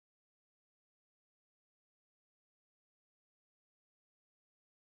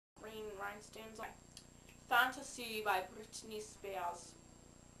rhinestones. Fantasy by Britney Spears.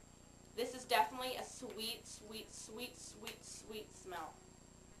 This is definitely a sweet, sweet, sweet, sweet, sweet smell.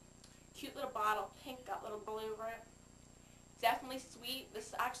 Cute little bottle, pink, got little blue over it. Definitely sweet.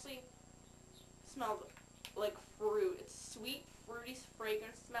 This actually smells like fruit. It's sweet, fruity,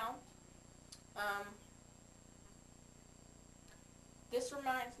 fragrant smell. This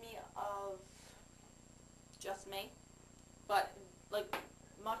reminds me of Just Me, but like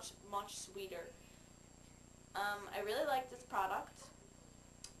much, much sweeter. I really like this product,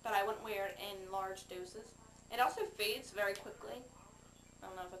 but I wouldn't wear it in large doses. It also fades very quickly. I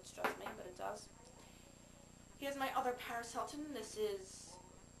don't know if it's just me, but it does. Here's my other Paris Hilton. This is,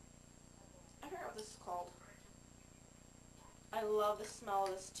 I forget what this is called. I love the smell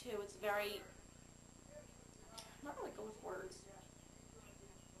of this too. It's very, I'm not really good with words.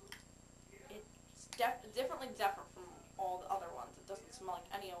 It's different from all the other ones. It doesn't smell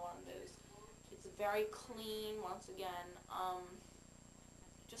like any one of those. It's very clean, once again.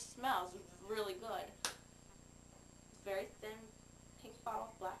 Just smells really good. It's very thin, pink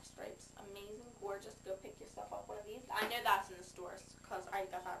bottle, black stripes. Amazing, gorgeous. Go pick yourself up one of these. I know that's in the stores because I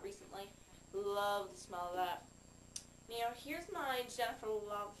got that recently. Love the smell of that. Now, here's my Jennifer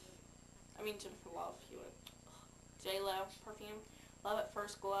Love, J-Lo perfume. Love at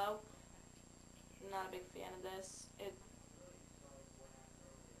First Glow. Not a big fan of this.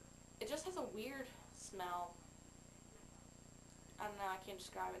 It just has a weird smell. I don't know, I can't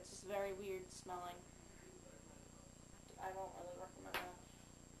describe it. It's just very weird smelling. I don't really recommend that.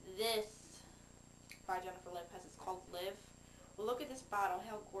 This, by Jennifer Lopez, it's called Live. Look at this bottle,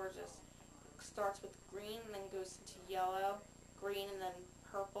 how gorgeous. It starts with green and then goes into yellow, green and then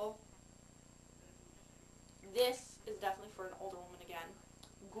purple. This is definitely for an older woman again.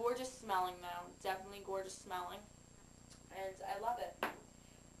 Gorgeous smelling though, definitely gorgeous smelling. And I love it.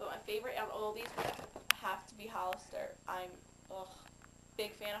 But my favorite out of all these would have to be Hollister. I'm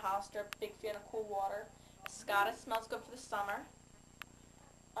big fan of Hollister, big fan of Cool Water. Scottish smells good for the summer.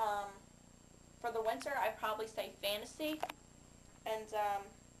 For the winter, I'd probably say Fantasy and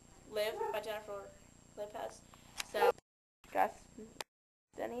Live by Jennifer Lopez. So, guess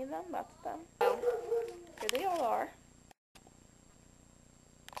any of them, that's them. So, here they all are.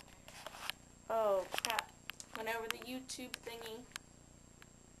 Oh, crap. Went over the YouTube thingy.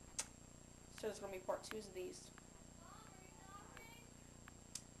 So there's going to be part 2s of these.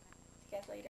 See you guys later.